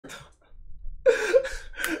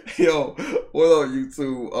Yo, what up,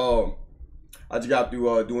 YouTube? I just got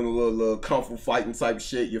through doing a little kung fu fighting type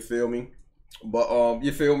shit. You feel me? But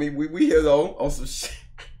you feel me? We here though on some shit.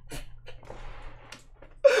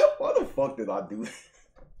 Why the fuck did I do that?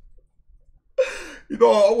 You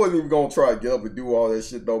know, I wasn't even gonna try to get up and do all that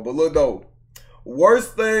shit though. But look though,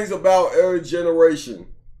 worst things about every generation.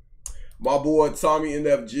 My boy Tommy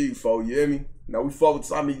NFG, fo, you hear me? Now we fuck with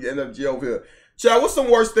Tommy NFG over here. Chad, what's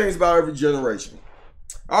some worst things about every generation?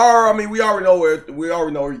 I mean, we already know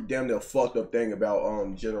every damn near fucked up thing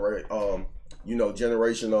about generation, our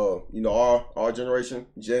generation,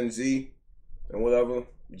 Gen Z, and whatever.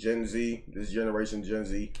 Gen Z, this generation, Gen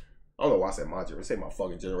Z. I don't know why I said my generation. Say my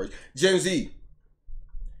fucking generation, Gen Z.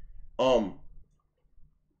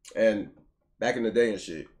 And back in the day and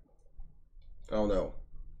shit. I don't know.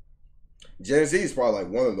 Gen Z is probably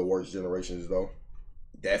like one of the worst generations though.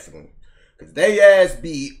 Definitely. Cause they ass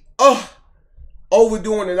be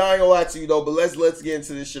overdoing it. I ain't gonna lie to you though, but let's get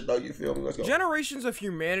into this shit though. You feel me? Let's go. Generations of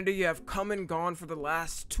humanity have come and gone for the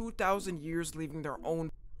last 2,000 years, leaving their own.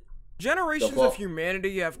 Generations of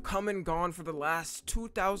humanity have come and gone for the last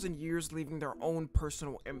 2,000 years, leaving their own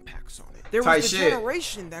personal impacts on it. There was the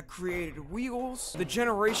generation that created wheels, the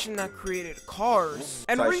generation that created cars,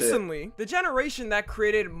 and recently, the generation that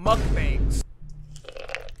created mukbangs.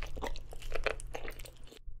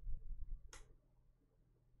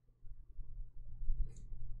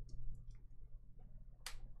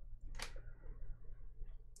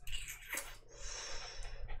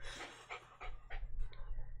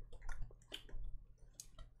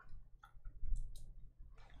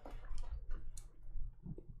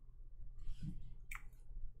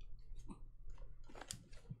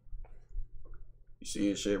 You see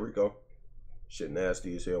his shit, Rico? Shit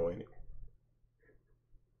nasty as hell, ain't it?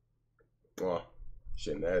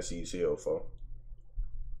 Shit nasty as hell, fo.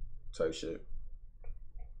 Type shit.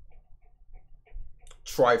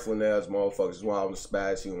 Trifling ass motherfuckers. Is why I'm the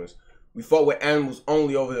spaz humans. We fuck with animals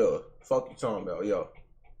only over here. Fuck you talking about, yo.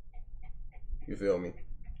 You feel me?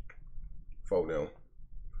 Fuck them.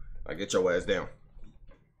 I get your ass down.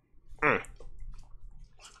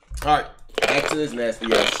 Alright, back to this nasty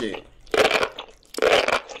ass shit.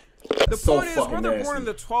 The point is, whether born in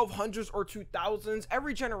the 1200s or 2000s,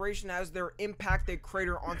 every generation has their impact they create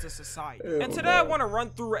onto society. And today I want to run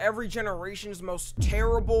through every generation's most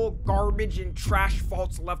terrible, garbage, and trash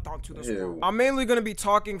faults left onto this world. I'm mainly going to be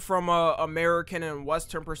talking from a American and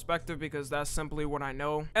Western perspective because that's simply what I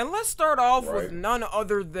know. And let's start off with none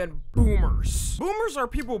other than boomers. Boomers are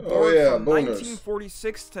people born from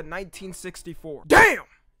 1946 to 1964. Damn!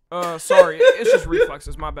 Sorry, it's just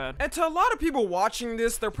reflexes, my bad. And to a lot of people watching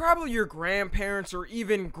this, they're probably your grandparents or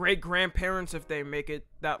even great-grandparents if they make it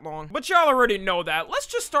that long. But y'all already know that. Let's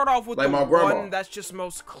just start off with the one that's just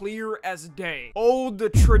most clear as day. Old,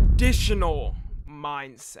 traditional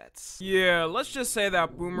mindsets. Yeah, let's just say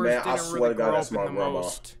that boomers didn't really grow up in the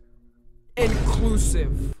most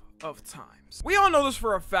inclusive of times. We all know this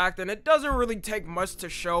for a fact, and it doesn't really take much to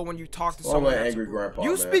show when you talk to someone that's angry grandpa.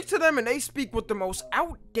 You speak to them and they speak with the most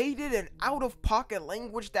outdated and out-of-pocket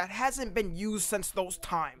language that hasn't been used since those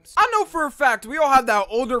times. I know for a fact we all have that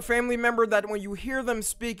older family member that when you hear them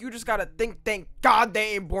speak, you just gotta think, thank God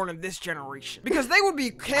they ain't born in this generation. Because they would be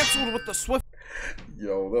canceled with the swift.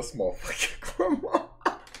 Yo, that's my fucking grandma.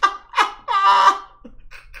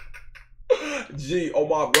 Gee, oh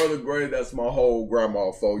my brother grade, that's my whole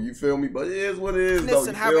grandma, fo. You feel me? But it is what it is, though.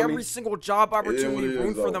 And have every single job opportunity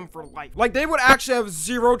room for them for life. Like, they would actually have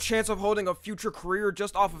zero chance of holding a future career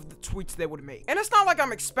just off of the tweets they would make. And it's not like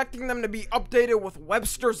I'm expecting them to be updated with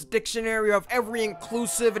Webster's dictionary of every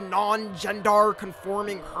inclusive, non-gender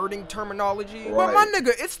conforming hurting terminology. But my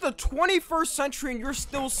nigga, it's the 21st century and you're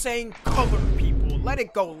still saying colored people. Let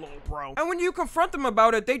it go, little bro. And when you confront them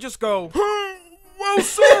about it, they just go, well,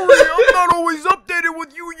 sorry, I'm not always updated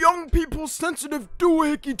with you young people's sensitive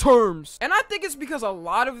doohickey terms. And I think it's because a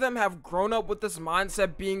lot of them have grown up with this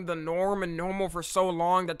mindset being the norm and normal for so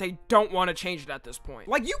long that they don't want to change it at this point.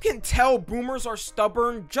 Like, you can tell boomers are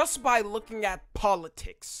stubborn just by looking at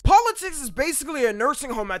politics. Politics is basically a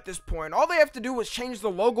nursing home at this point. All they have to do is change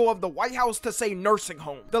the logo of the White House to say nursing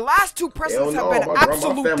home. The last two presidents have been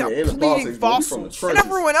absolute depleting fossils. And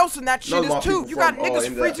everyone else in that shit is too. You got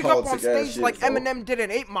niggas freezing up on stage like Eminem did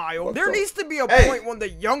an 8 Mile. There needs to be a point when the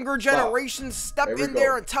younger generations step in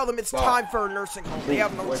there and tell them it's time for a nursing home. They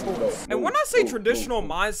have no choice. And when I say traditional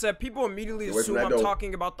mindset, people immediately assume I'm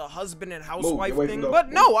talking about the husband and housewife thing.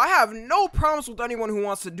 But no, I have no problems with anyone who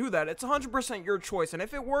wants to do that. It's 100% your choice. And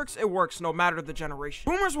if it works no matter the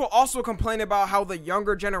generation. Boomers will also complain about how the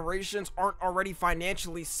younger generations aren't already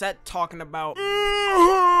financially set, talking about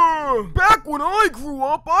back when I grew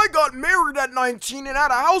up, I got married at 19 and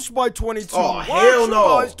had a house by 22. Oh, Why hell aren't no.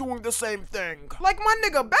 you guys doing the same thing? Like, my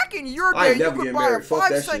nigga, back in your I day, ain't you never could get buy a married. Fuck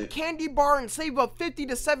that 5-cent shit. candy bar and save up $50,000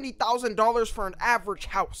 to $70,000 for an average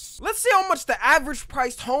house. Let's see how much the average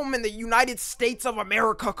priced home in the United States of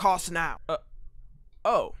America costs now.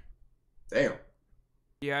 Oh. Damn.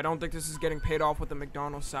 Yeah, I don't think this is getting paid off with the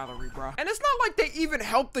McDonald's salary, bro. And it's not like they even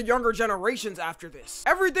help the younger generations after this.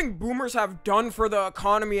 Everything boomers have done for the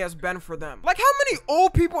economy has been for them. Like, how many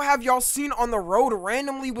old people have y'all seen on the road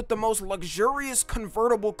randomly with the most luxurious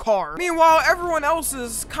convertible car? Meanwhile, everyone else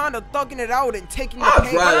is kind of thugging it out and taking the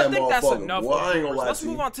pain. But I think that's enough. Let's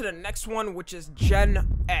move on to the next one, which is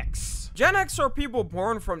Gen X. Gen X are people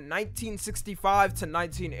born from 1965 to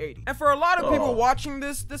 1980. And for a lot of people watching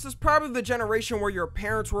this, this is probably the generation where your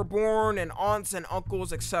parents were born and aunts and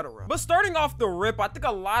uncles, etc. But starting off the rip, I think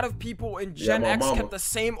a lot of people in Gen X kept the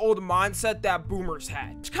same old mindset that boomers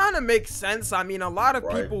had. Which kind of makes sense. I mean, a lot of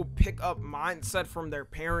people pick up mindset from their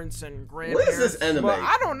parents and grandparents. What is this anime? But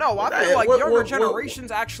I don't know. I feel like younger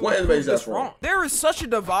generations actually prove this wrong. There is such a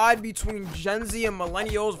divide between Gen Z and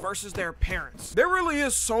millennials versus their parents. There really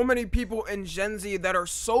is so many people in Gen Z that are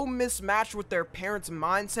so mismatched with their parents'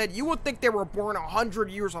 mindset, you would think they were born 100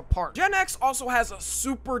 years apart. Gen X also has a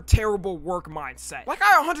super terrible work mindset. Like,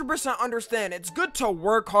 I 100% understand it's good to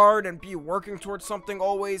work hard and be working towards something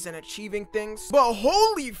always and achieving things, but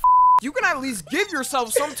holy f, you can at least give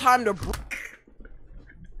yourself some time to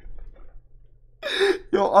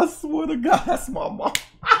Yo, I swear to God, that's my mom.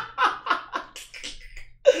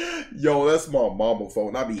 Yo, that's my mama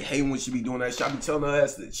phone. I be hating when she be doing that shit. I be telling her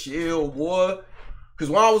ass to chill, boy. Cause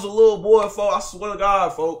when I was a little boy, folk, I swear to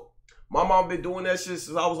God, folk, my mom been doing that shit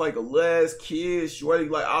since I was like a little ass kid. Shorty,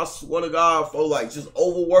 like, I swear to God, folk, like, just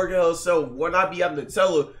overworking herself. When I be having to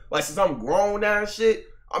tell her, like, since I'm grown now and shit,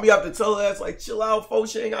 I be having to tell her ass, like, chill out, folk.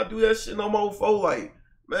 She ain't gotta do that shit no more, folk. Like,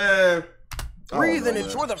 man. Breathe and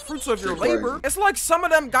enjoy the fruits of your labor. It's like some of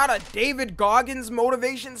them got a David Goggins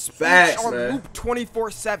motivation speech on loop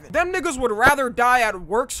 24/7. Them niggas would rather die at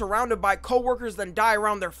work surrounded by coworkers than die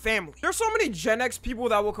around their family. There's so many Gen X people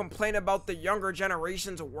that will complain about the younger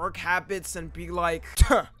generation's work habits and be like,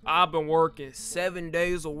 I've been working 7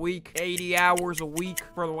 days a week, 80 hours a week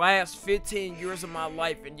for the last 15 years of my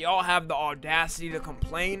life, and y'all have the audacity to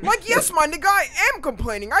complain? Like, yes, my nigga, I am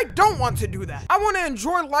complaining. I don't want to do that. I want to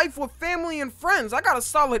enjoy life with family and friends. I got a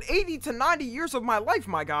solid 80 to 90 years of my life,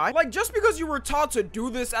 my guy. Like, just because you were taught to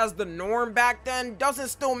do this as the norm back then doesn't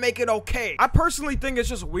still make it okay. I personally think it's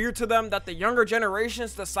just weird to them that the younger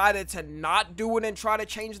generations decided to not do it and try to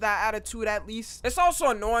change that attitude at least. It's also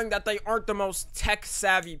annoying that they aren't the most tech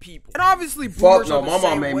savvy people. And obviously boomers are the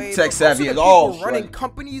same way, tech savvy at all. Running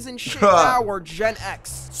companies and shit now are Gen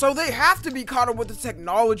X. So they have to be caught up with the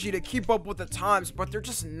technology to keep up with the times, but they're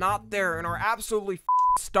just not there and are absolutely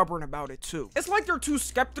stubborn about it too. It's like they're too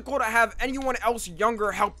skeptical to have anyone else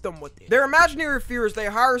younger help them with it. Their imaginary fear is they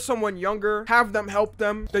hire someone younger, have them help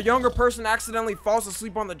them. The younger person accidentally falls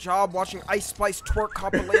asleep on the job watching Ice Spice twerk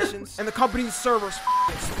compilations, and the company's servers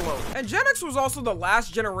explode. And Gen X was also the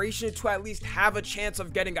last generation to at least have a chance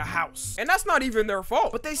of getting a house. And that's not even their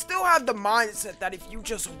fault. But they still have the mindset that if you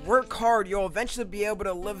just work hard, you'll eventually be able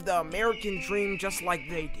to live the American dream just like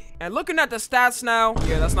they did. And looking at the stats now,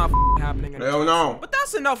 yeah, that's not happening anymore. Hell no. But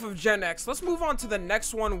that's enough of Gen X. Let's move on to the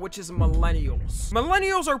next one, which is millennials.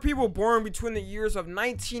 Millennials are people born between the years of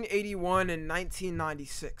 1981 and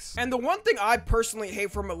 1996. And the one thing I personally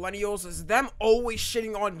hate for millennials is them always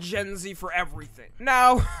shitting on Gen Z for everything.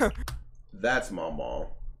 Now, that's my mom.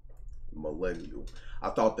 Millennial.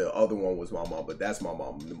 I thought the other one was my mom, but that's my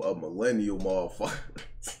mom. A millennial motherfucker.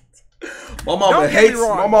 My mama hates.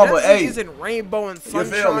 My mama hates. Isn't rainbow and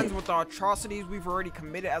sunshines with the atrocities we've already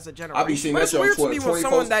committed as a generation. I be seeing that shit on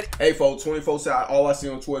Twitter. Hey, folks, 24 said all I see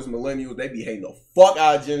on Twitter is millennials. They be hating the fuck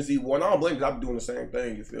out of Gen Z. Well, I don't blame them. I be doing the same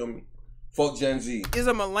thing. You feel me? Fuck Gen Z. Is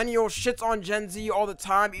a millennial shits on Gen Z all the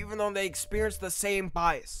time, even though they experience the same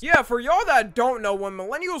bias. Yeah, for y'all that don't know, when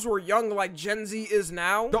millennials were young like Gen Z is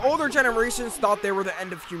now, the older generations thought they were the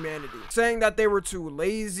end of humanity, saying that they were too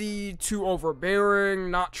lazy, too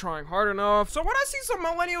overbearing, not trying hard enough. So when I see some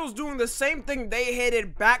millennials doing the same thing they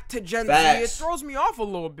hated back to Gen Z, it throws me off a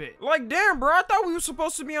little bit. Like, damn, bro, I thought we were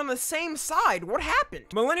supposed to be on the same side. What happened?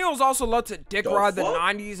 Millennials also love to dick ride the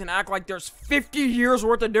 90s and act like there's 50 years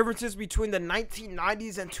worth of differences between the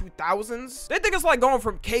 1990s and 2000s. They think it's like going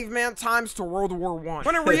from caveman times to World War I.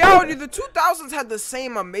 When in reality, the 2000s had the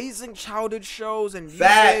same amazing childhood shows and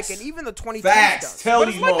music, and even the 2010s does. But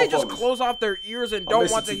it's like they just close off their ears and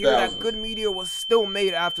don't want to hear that good media was still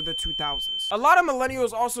made after the 2000s. A lot of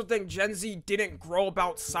millennials also think Gen Z didn't grow up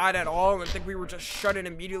outside at all and think we were just shut in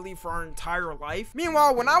immediately for our entire life.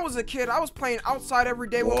 Meanwhile, when I was a kid, I was playing outside every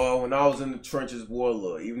day. Boy, when I was in the trenches, boy,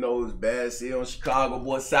 look, even though it was bad here in Chicago,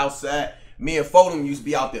 boy, Southside, me and Fodem used to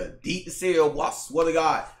be out there deep as hell, boy, I swear to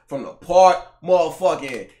God, from the park,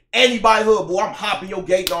 motherfucking anybody hood, boy, I'm hopping your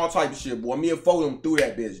gate and all type of shit, boy. Me and Fodem through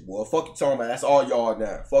that bitch, boy. Fuck you talking about, that's all y'all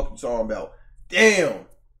now. Fuck you talking about. Damn.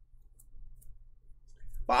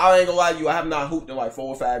 But I ain't gonna lie to you, I have not hooped in like 4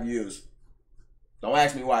 or 5 years. Don't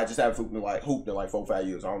ask me why, I just haven't hooped in like 4 or 5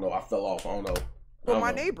 years. I don't know, I fell off, I don't know. With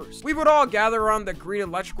my neighbors. We would all gather around the green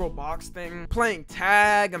electrical box thing, playing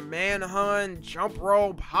tag, manhunt, jump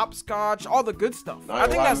rope, hopscotch, all the good stuff. I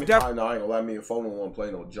think that's definitely. I ain't gonna lie, me and Fodem won't play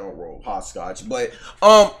no jump rope, hopscotch. But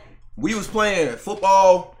we was playing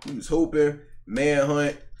football, we was hooping,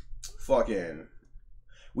 manhunt, fucking.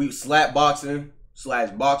 We was slap boxing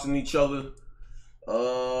 / boxing each other. We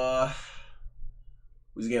was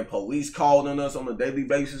getting police called on us on a daily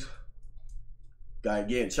basis.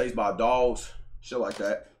 Getting chased by dogs. Shit like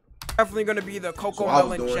that. Definitely gonna be the Coco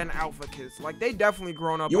Melon Gen Alpha kids. Like, they definitely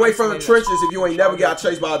grown up. You ain't from the trenches if you ain't never got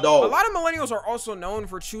chased by a dog. A lot of millennials are also known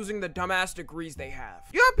for choosing the dumbass degrees they have.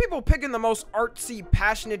 You have people picking the most artsy,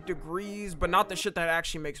 passionate degrees, but not the shit that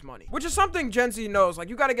actually makes money. Which is something Gen Z knows. Like,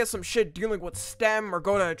 you gotta get some shit dealing with STEM or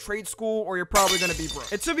go to a trade school, or you're probably gonna be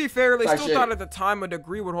broke. And to be fair, they still thought at the time a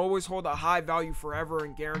degree would always hold a high value forever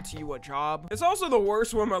and guarantee you a job. It's also the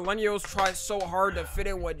worst when millennials try so hard to fit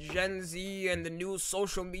in with Gen Z and the new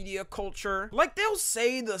social media culture. Like, they'll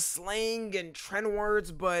say the slang and trend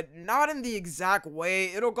words, but not in the exact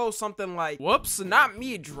way. It'll go something like, whoops, not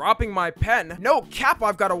me dropping my pen. No cap,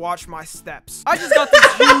 I've gotta watch my steps. I just got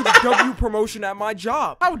this huge W promotion at my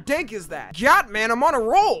job. How dank is that? God, man, I'm on a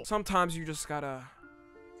roll. Sometimes you just gotta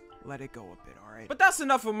let it go a bit, alright? But that's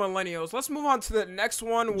enough of millennials. Let's move on to the next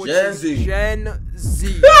one, which is Gen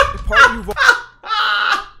Z. The part you've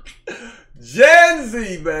Gen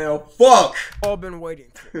Z, man, fuck. All been waiting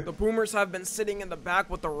for. The boomers have been sitting in the back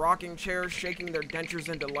with the rocking chairs, shaking their dentures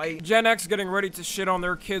in delight. Gen X getting ready to shit on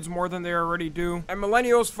their kids more than they already do. And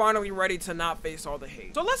millennials finally ready to not face all the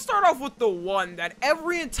hate. So let's start off with the one that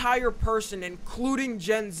every entire person, including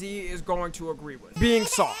Gen Z, is going to agree with. Being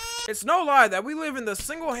soft. It's no lie that we live in the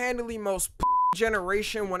single-handedly most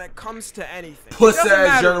generation when it comes to anything. Puss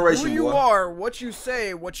ass generation. Who you are, what you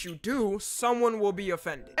say, what you do, someone will be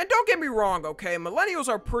offended. And don't get me wrong, okay? Millennials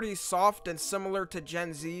are pretty soft and similar to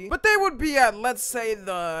Gen Z, but they would be at, let's say,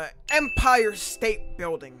 the Empire State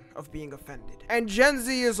Building of being offended. And Gen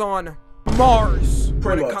Z is on Mars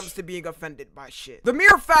when it comes to being offended by shit. The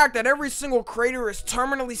mere fact that every single creator is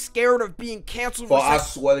terminally scared of being canceled. I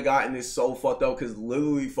swear to God, and it's so fucked up because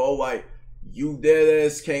literally, for like, you dead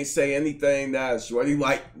ass can't say anything that's really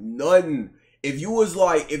like nothing. If you was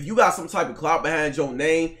like, if you got some type of clout behind your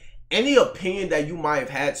name, any opinion that you might have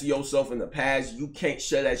had to yourself in the past, you can't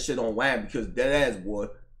share that shit online because dead ass, boy,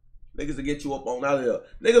 niggas will get you up on out of there.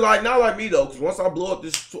 Niggas like, not like me though, because once I blow up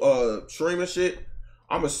this streaming shit,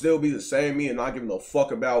 I'ma still be the same me and not giving no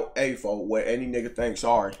fuck about folk what any nigga thinks.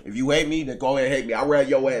 Sorry. If you hate me, then go ahead and hate me. I'd rather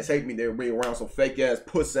your ass hate me than be around some fake ass,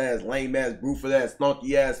 puss ass, lame ass, bruford ass,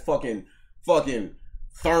 thunky ass, fucking therm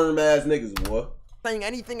ass niggas, boy. Saying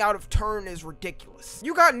anything out of turn is ridiculous.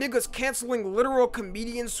 You got niggas canceling literal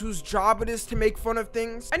comedians whose job it is to make fun of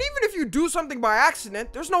things. And even if you do something by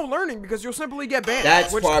accident, there's no learning because you'll simply get banned.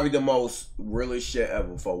 That's probably the most realest shit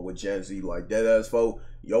ever, folk, with Gen Z. Like, dead ass, folk.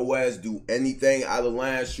 Your ass do anything out of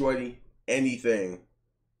line, shorty. Anything.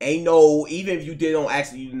 Ain't no, even if you did on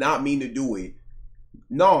accident, you did not mean to do it.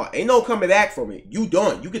 Nah, ain't no coming back from it. You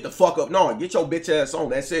done. You get the fuck up. Nah, get your bitch ass on.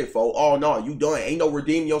 That's it, folks. Oh, no, you done. Ain't no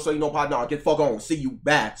redeeming yourself. You know, nah, get the fuck on. See you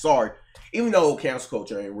back. Sorry. Even though cancel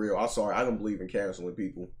culture ain't real, I'm sorry. I don't believe in canceling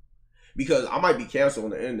people. Because I might be canceled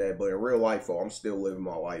on the internet, but in real life, folks, I'm still living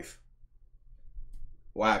my life.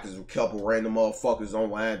 Why? Because a couple random motherfuckers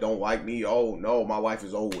online don't like me. Oh, no, my life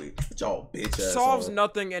is over with. Y'all bitch ass solves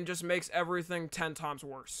nothing and just makes everything 10 times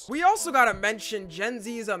worse. We also gotta mention Gen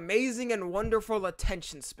Z's amazing and wonderful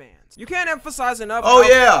attention spans. You can't emphasize enough. Oh,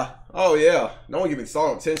 yeah. Oh, yeah. Don't get me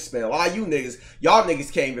started on attention span. A lot of you niggas, y'all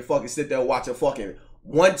niggas can't even fucking sit there and watch a fucking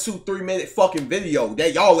 1, 2, 3 minute fucking video.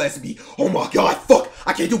 That y'all has to be, oh my God, fuck.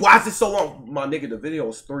 I can't do, why is it so long? My nigga, the video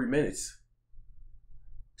is 3 minutes.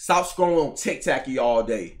 Stop scrolling on TikTok all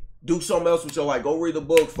day. Do something else with your life. Go read a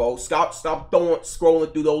book, folks. Stop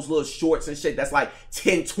scrolling through those little shorts and shit that's like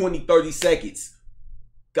 10, 20, 30 seconds.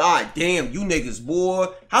 God damn, you niggas, boy.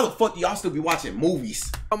 How the fuck do y'all still be watching movies?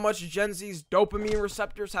 How much Gen Z's dopamine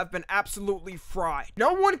receptors have been absolutely fried.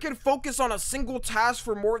 No one can focus on a single task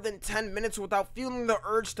for more than 10 minutes without feeling the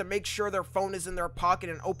urge to make sure their phone is in their pocket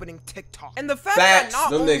and opening TikTok. And the fact that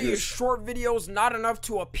not only is short videos not enough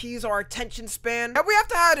to appease our attention span, that we have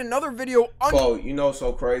to add another video Bro, you know what's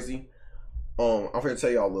so crazy? I'm gonna tell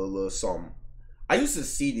y'all a little something. I used to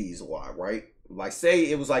see these a lot, right? Like, say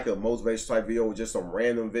it was like a motivational type video or just some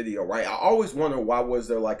random video, right? I always wonder why was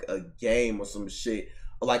there like a game or some shit,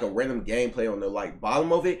 or like a random gameplay on the like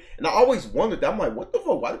bottom of it. And I always wondered that. I'm like, what the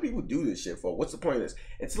fuck? Why do people do this shit for? What's the point of this?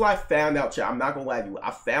 Until I found out, chat, I'm not gonna lie to you.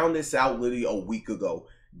 I found this out literally a week ago.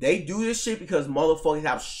 They do this shit because motherfuckers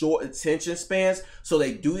have short attention spans. So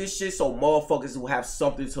they do this shit so motherfuckers will have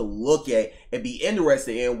something to look at and be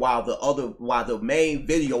interested in while the main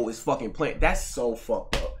video is fucking playing. That's so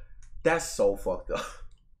fucked up. That's so fucked up.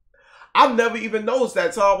 I've never even noticed that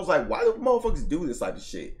until I was like, why do motherfuckers do this type of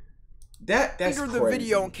shit? That's crazy. The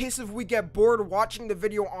video in case if we get bored watching the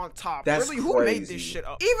video on top. That's really, who made this shit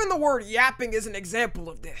up? Even the word yapping is an example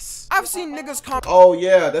of this. I've seen niggas comment. Oh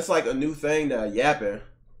yeah, that's like a new thing now, yapping.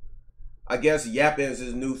 I guess yapping is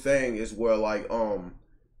his new thing, is where like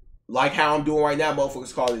how I'm doing right now,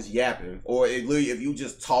 motherfuckers call this yapping. Or it literally, if you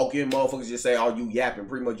just talking, motherfuckers just say, oh, you yapping.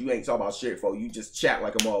 Pretty much you ain't talking about shit, folks. You just chat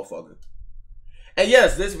like a motherfucker. And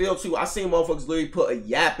yes, this video too, I seen motherfuckers literally put a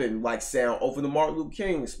yapping like sound over the Martin Luther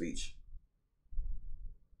King speech.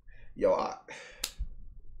 Yo,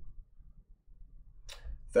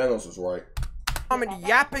 Thanos was right.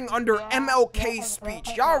 Yapping under MLK's speech.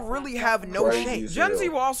 Y'all really have no shame. Gen Z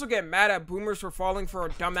will also get mad at boomers for falling for a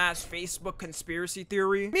dumbass Facebook conspiracy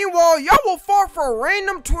theory. Meanwhile, y'all will fall for a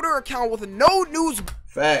random Twitter account with no news.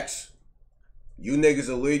 Facts. You niggas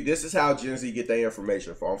elite. This is how Gen Z get their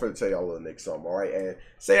information from. I'm finna tell y'all a little nigga something, alright? And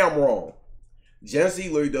say I'm wrong. Gen Z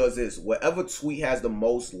literally does this. Whatever tweet has the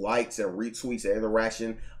most likes and retweets and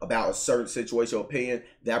interaction about a certain situation or opinion,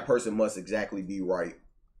 that person must exactly be right.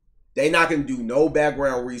 They not gonna do no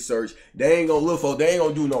background research. They ain't gonna look for. They ain't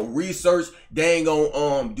gonna do no research. They ain't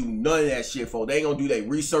gonna do none of that shit for. They ain't gonna do their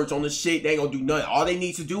research on the shit. They ain't gonna do none. All they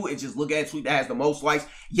need to do is just look at a tweet that has the most likes.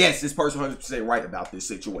 Yes, this person 100% right about this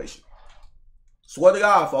situation. Swear to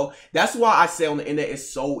God, folks. That's why I say on the internet it's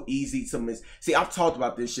so easy to See, I've talked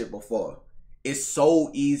about this shit before. It's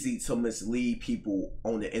so easy to mislead people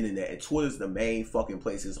on the internet, and Twitter's the main fucking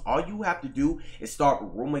place. Because all you have to do is start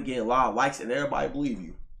rumor getting a lot of likes, and everybody believe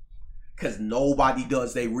you. Because nobody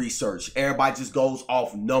does their research. Everybody just goes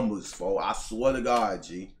off numbers, folks. I swear to God,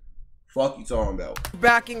 G. Fuck you talking about?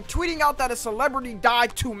 Backing, tweeting out that a celebrity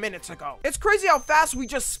died 2 minutes ago. It's crazy how fast we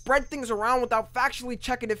just spread things around without factually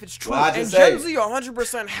checking if it's true. And Gen Z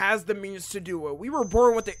 100% has the means to do it. We were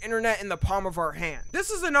born with the internet in the palm of our hand. This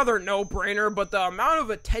is another no-brainer, but the amount of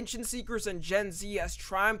attention seekers in Gen Z has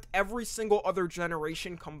triumphed every single other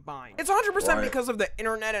generation combined. It's 100% because of the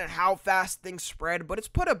internet and how fast things spread, but it's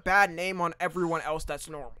put a bad name on everyone else that's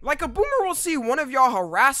normal. Like a boomer will see one of y'all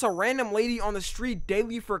harass a random lady on the street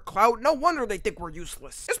daily for clout. No wonder they think we're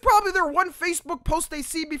useless. It's probably their one Facebook post they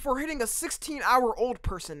see before hitting a 16-hour-old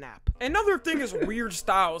person nap. Another thing is weird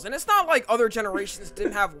styles, and it's not like other generations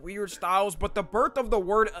didn't have weird styles, but the birth of the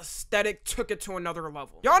word aesthetic took it to another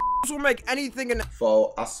level. Y'all will make anything in—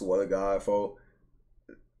 Fo, I swear to God, Fo,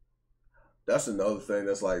 that's another thing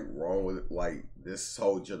that's like wrong with like this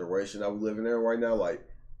whole generation that we living in right now. Like,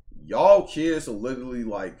 y'all kids will literally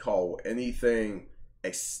like call anything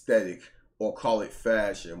aesthetic or call it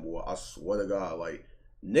fashion, boy. I swear to God, like,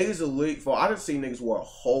 niggas elite for. I done seen niggas wear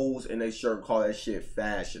holes in their shirt and call that shit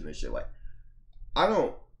fashion and shit. Like, I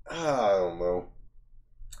don't know.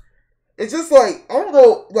 It's just like, I don't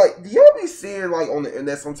know. Like, do y'all be seeing like on the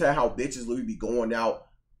internet sometimes how bitches literally be going out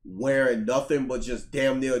wearing nothing but just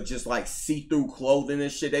damn near just like see-through clothing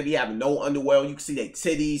and shit? They be having no underwear on. You can see their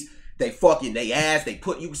titties, they fucking they ass, you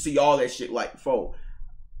can see all that shit. Like, folk,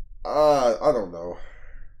 I don't know.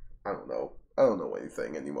 I don't know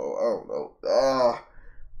anything anymore. I don't know.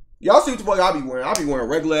 Y'all see what the fuck I be wearing? I be wearing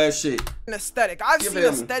regular ass shit. An aesthetic. I've seen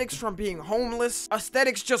aesthetics from being homeless,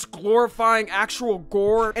 aesthetics just glorifying actual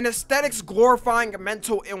gore, and aesthetics glorifying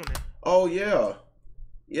mental illness. Oh yeah.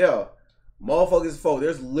 Yeah. Motherfuckers, folk,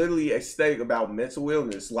 there's literally aesthetic about mental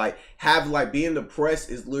illness. Like, being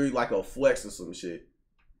depressed is literally like a flex or some shit.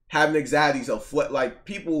 Having anxiety is a flex. Like,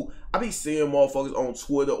 people, I be seeing motherfuckers on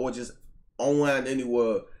Twitter or just online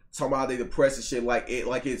anywhere talking about they depressed and shit like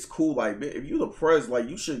it's cool. Like, if you depressed, like,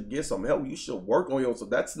 you should get some help. You should work on yourself.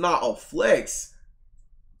 That's not a flex.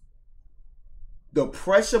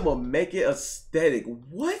 Depression will make it aesthetic.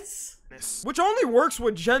 What? which only works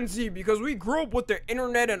with Gen Z because we grew up with the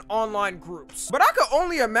internet and online groups. But I could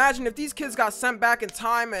only imagine if these kids got sent back in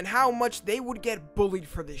time and how much they would get bullied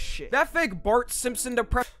for this shit. That fake Bart Simpson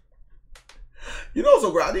depression. You know,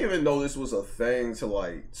 so great. I didn't even know this was a thing till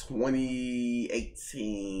like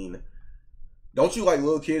 2018. Don't you like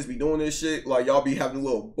little kids be doing this shit? Like y'all be having a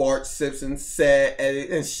little Bart Simpson sad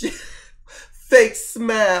edit and shit. Fake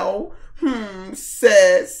smile.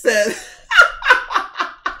 Sad.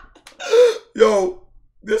 Yo,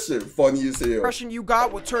 this shit funny as hell. Depression you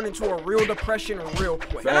got would turn into a real depression real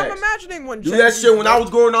quick. Facts. And I'm imagining when do that shit when I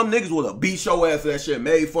was growing up, niggas would have beat your ass for that shit,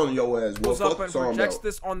 made fun of your ass. Goes up and projects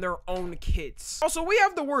this on their own kids. Also, we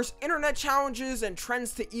have the worst internet challenges and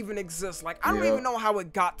trends to even exist. Like, I don't even know how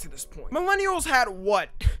it got to this point. Millennials had what?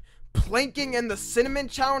 Planking and the cinnamon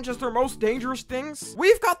challenge as their most dangerous things?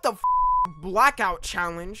 We've got the blackout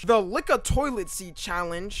challenge, the lick a toilet seat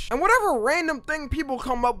challenge, and whatever random thing people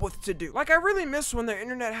come up with to do. Like, I really miss when the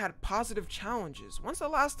internet had positive challenges. When's the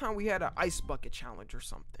last time we had an ice bucket challenge or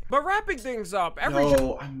something? But wrapping things up, I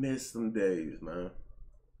miss them days, man.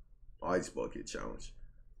 Ice bucket challenge.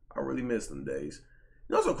 I really miss them days.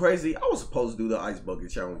 You know what's so crazy? I was supposed to do the ice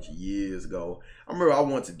bucket challenge years ago. I remember I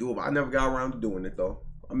wanted to do it, but I never got around to doing it though.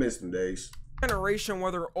 I miss them days. Generation,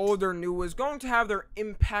 whether old or new, is going to have their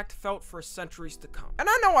impact felt for centuries to come. And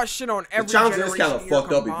I know I shit on every generation is kind of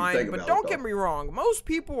fucked up if you think but about don't it, get me wrong, most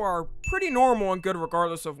people are pretty normal and good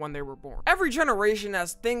regardless of when they were born. Every generation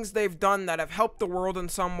has things they've done that have helped the world in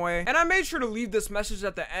some way, and I made sure to leave this message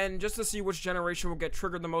at the end just to see which generation will get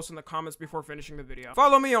triggered the most in the comments before finishing the video.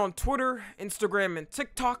 Follow me on Twitter, Instagram, and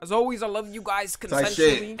TikTok. As always, I love you guys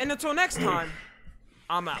consensually. And until next time,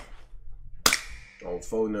 I'm out. Oh,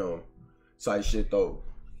 phone no. Tight shit though.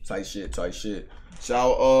 Tight shit.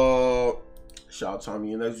 Shout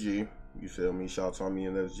Tommy and FG. You feel me? Shout Tommy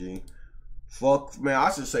and FG. Fuck, man, I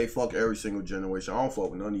should say fuck every single generation. I don't fuck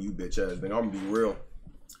with none of you bitch ass niggas. I'm gonna be real.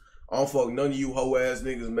 I don't fuck with none of you hoe ass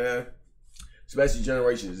niggas, man. Especially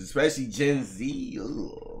generations. Especially Gen Z.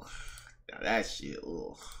 Ugh. Now that shit,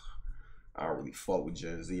 ugh. I don't really fuck with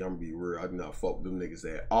Gen Z. I'm gonna be real. I do not fuck with them niggas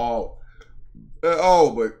at all. But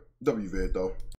WV though.